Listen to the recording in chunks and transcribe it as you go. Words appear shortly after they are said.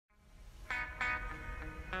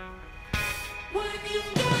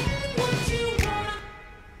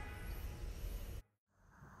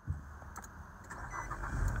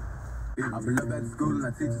I been up at the school and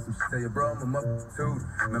I teach you some shit. Tell your bro I'm up too.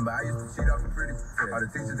 Remember I used to cheat off the pretty. All the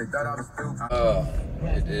teachers they thought I was stupid.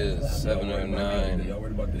 It is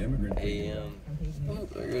 7:09 a.m. Oh,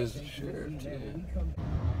 there goes the sheriff too.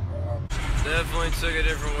 Definitely took a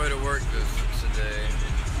different way to work this today.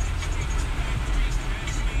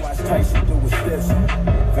 Watch Tyson do with this.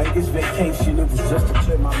 Vegas vacation, it was just to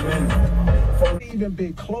clear my memory. Before even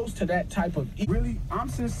been close to that type of really, I'm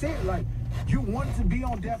sincere. Like, you wanted to be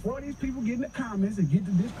on death row. These people get in the comments and get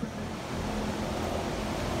to this.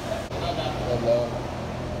 Hello.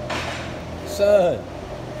 Son.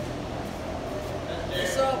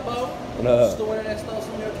 What's up, Bo? What up? Just the winner that stole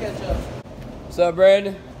some of your ketchup. What's up,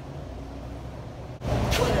 Brandon?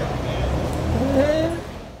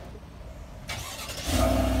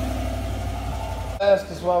 Ask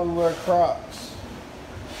us why we wear Crocs.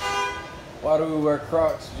 Why do we wear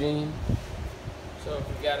Crocs, Gene? So if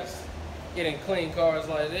we gotta get in clean cars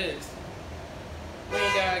like this, we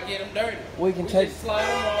ain't gotta get them dirty. We just slide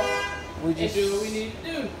them off and do what we need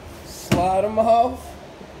to do. Slide them off?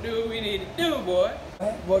 Do what we need to do, boy.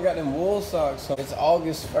 Boy got them wool socks on. It's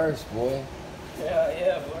August 1st, boy.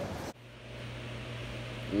 Yeah, boy.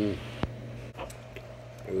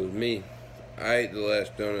 It was me. I ate the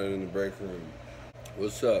last donut in the break room.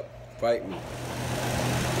 What's up? Fight me.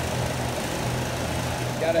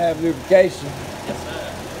 Gotta have lubrication. Yes,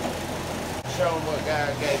 sir. Show them what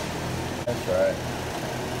God gave you. That's right.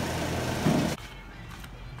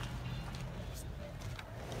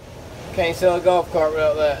 Can't sell a golf cart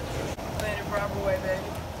without that. Play it the proper way, baby.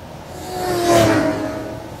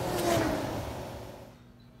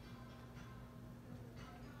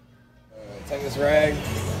 Take this rag.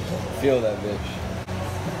 Feel that bitch.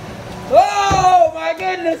 Oh my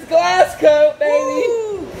goodness, glass coat, baby!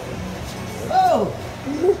 Woo. Oh!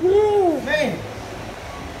 Man!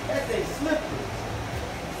 That thing slippery.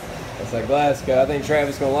 That's that glass coat. I think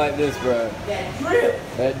Travis gonna like this, bro. That drip!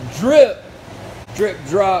 That drip! Drip,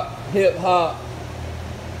 drop, hip hop.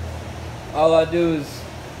 All I do is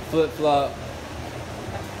flip flop.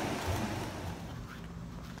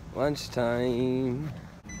 Lunchtime.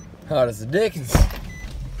 Hot as the Dickens.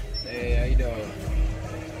 Hey, how you doing?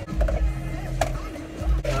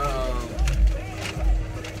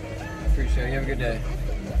 Appreciate it. You have a good day.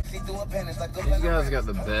 These guys got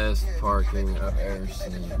the best parking I've ever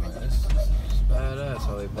seen. This is badass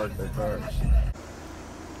how they park their cars.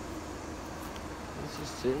 It's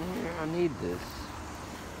just sitting here. I need this.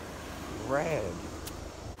 Rad.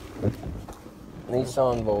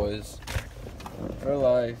 Nissan boys. For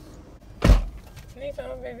life.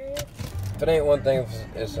 Anytime, baby. If it ain't one thing,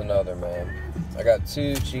 it's another, man. I got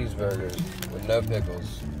 2 cheeseburgers with no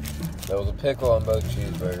pickles. There was a pickle on both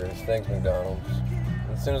cheeseburgers. Thanks, McDonald's.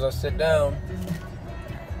 And as soon as I sit down,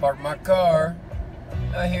 park my car,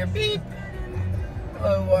 I hear beep.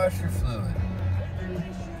 Low washer fluid.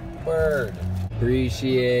 Word.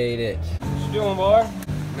 Appreciate it. What you doing, boy?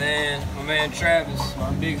 Man, my man Travis,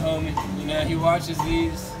 my big homie, you know, he watches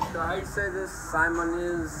these. So how you say this?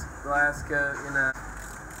 Simoniz, Glasgow, you know.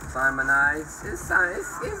 Simonize. It's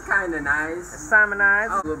kind of nice. It's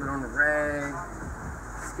Simonized. A little bit on the rag.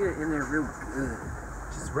 Just get it in there real good.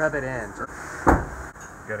 Just rub it in.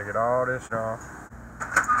 Gotta get all this off.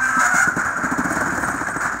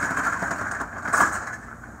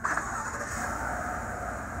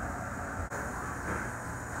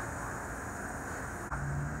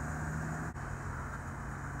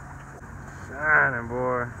 Shining,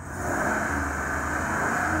 boy.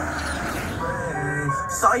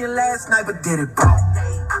 Saw you last night, but did it wrong.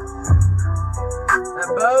 That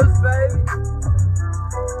Bose, baby.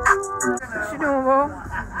 What you doing, Bo?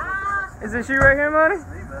 Is this you right here, buddy?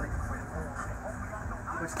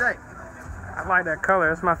 What you think? I like that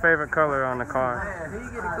color. It's my favorite color on the car. Man, who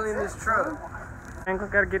you get to clean this truck? And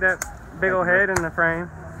gotta get that big old head in the frame.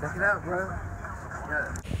 Check it out, bro.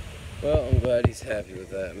 Yeah. Well, I'm glad he's happy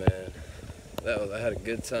with that, man. I had a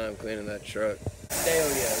good time cleaning that truck.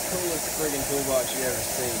 Stalio, coolest friggin' toolbox you ever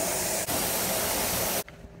seen.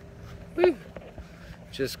 Woo!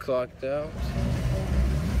 Just clocked out.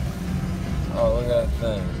 Oh, look at that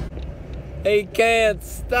thing. He can't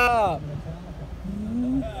stop!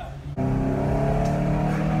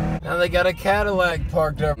 Now they got a Cadillac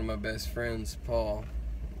parked up. One of my best friends, Paul.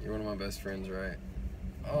 You're one of my best friends, right?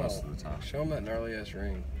 Oh, most of the time. Show him that gnarly ass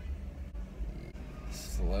ring.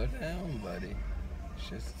 Slow down, buddy.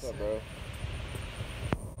 Just what's up, bro?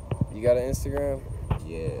 You got an Instagram?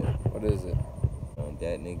 Yeah, What is it?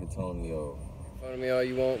 that nigga Tonio. Follow me all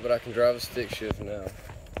you want, but I can drive a stick shift now.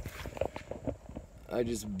 I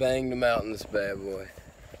just banged him out in this bad boy.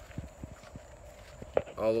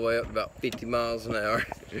 All the way up about 50 miles an hour.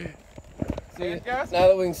 Now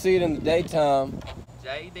that we can see it in the daytime.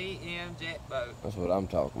 JDM Jet Boat. That's what I'm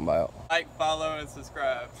talking about. Like, follow, and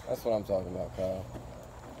subscribe. That's what I'm talking about, Kyle.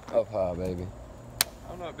 Up high, baby.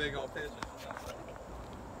 I'm not big on pigeons.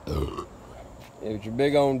 Yeah, but you're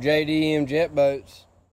big on JDM jet boats.